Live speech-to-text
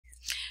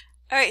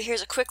Alright,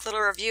 here's a quick little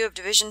review of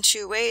division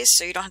two ways,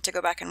 so you don't have to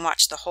go back and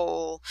watch the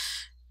whole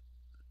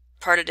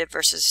partitive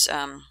versus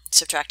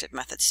subtractive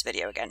methods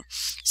video again.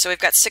 So we've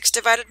got 6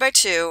 divided by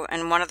 2,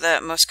 and one of the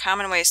most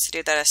common ways to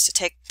do that is to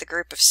take the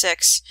group of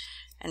 6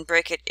 and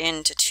break it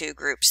into 2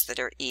 groups that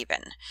are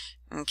even.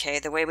 Okay,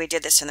 the way we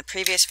did this in the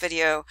previous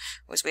video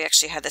was we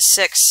actually had the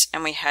 6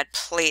 and we had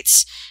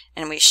plates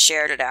and we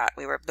shared it out.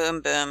 We were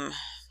boom, boom,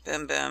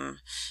 boom, boom,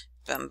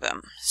 boom,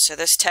 boom. So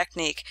this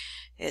technique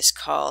is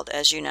called,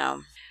 as you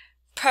know,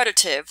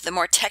 Partitive, the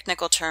more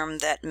technical term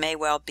that may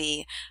well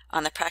be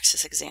on the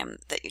praxis exam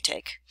that you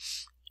take,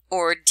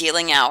 or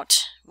dealing out,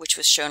 which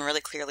was shown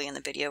really clearly in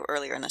the video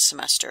earlier in the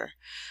semester,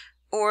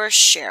 or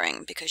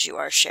sharing, because you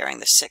are sharing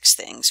the 6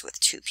 things with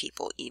 2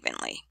 people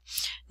evenly.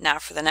 Now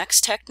for the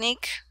next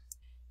technique,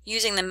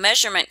 using the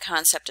measurement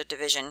concept of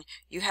division,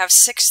 you have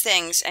 6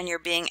 things and you're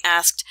being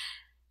asked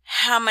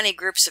how many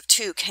groups of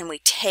 2 can we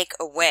take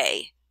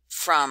away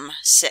from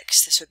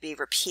 6. This would be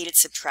repeated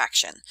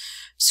subtraction.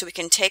 So we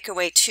can take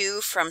away 2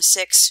 from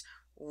 6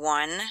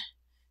 1,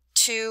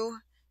 2,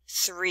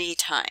 3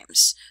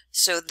 times.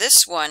 So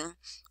this one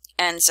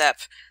ends up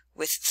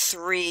with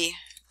 3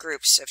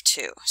 groups of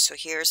 2. So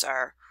here's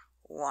our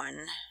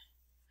 1,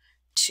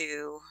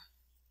 2,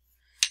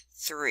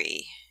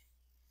 3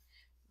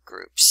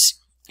 groups.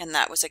 And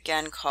that was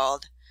again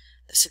called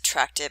the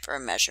subtractive or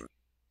measurement.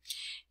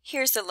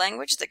 Here's the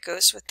language that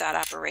goes with that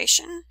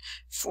operation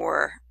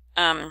for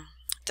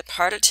the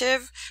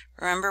partitive.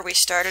 Remember, we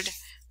started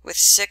with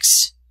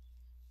 6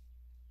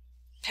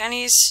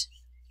 pennies,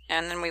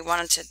 and then we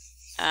wanted to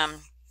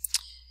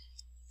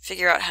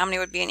figure out how many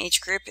would be in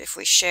each group if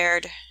we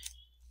shared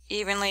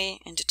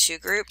evenly into 2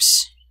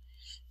 groups.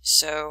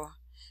 So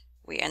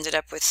we ended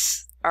up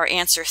with our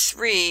answer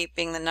 3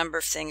 being the number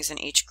of things in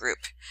each group.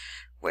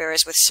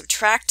 Whereas with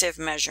subtractive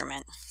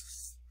measurement,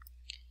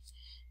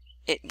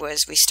 it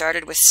was we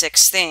started with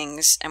 6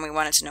 things and we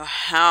wanted to know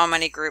how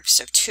many groups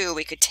of 2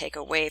 we could take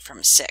away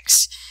from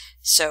 6.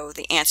 So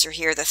the answer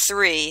here, the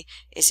 3,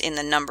 is in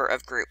the number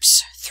of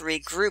groups. 3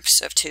 groups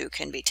of 2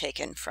 can be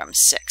taken from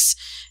 6.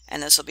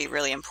 And this will be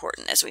really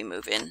important as we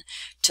move in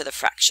to the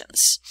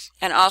fractions.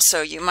 And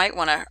also you might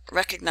want to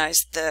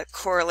recognize the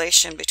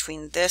correlation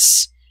between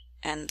this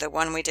and the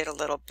one we did a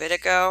little bit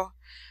ago.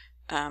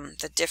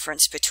 The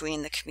difference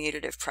between the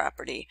commutative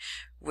property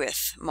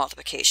with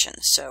multiplication.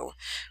 So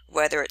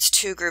whether it's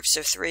 2 groups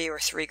of 3 or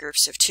 3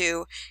 groups of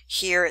 2,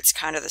 here it's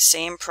kind of the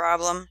same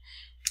problem,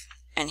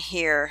 and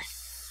here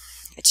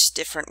it's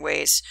different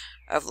ways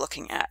of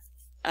looking at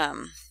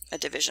a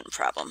division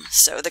problem.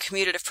 So the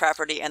commutative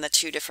property and the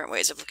 2 different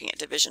ways of looking at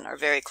division are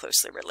very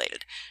closely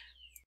related.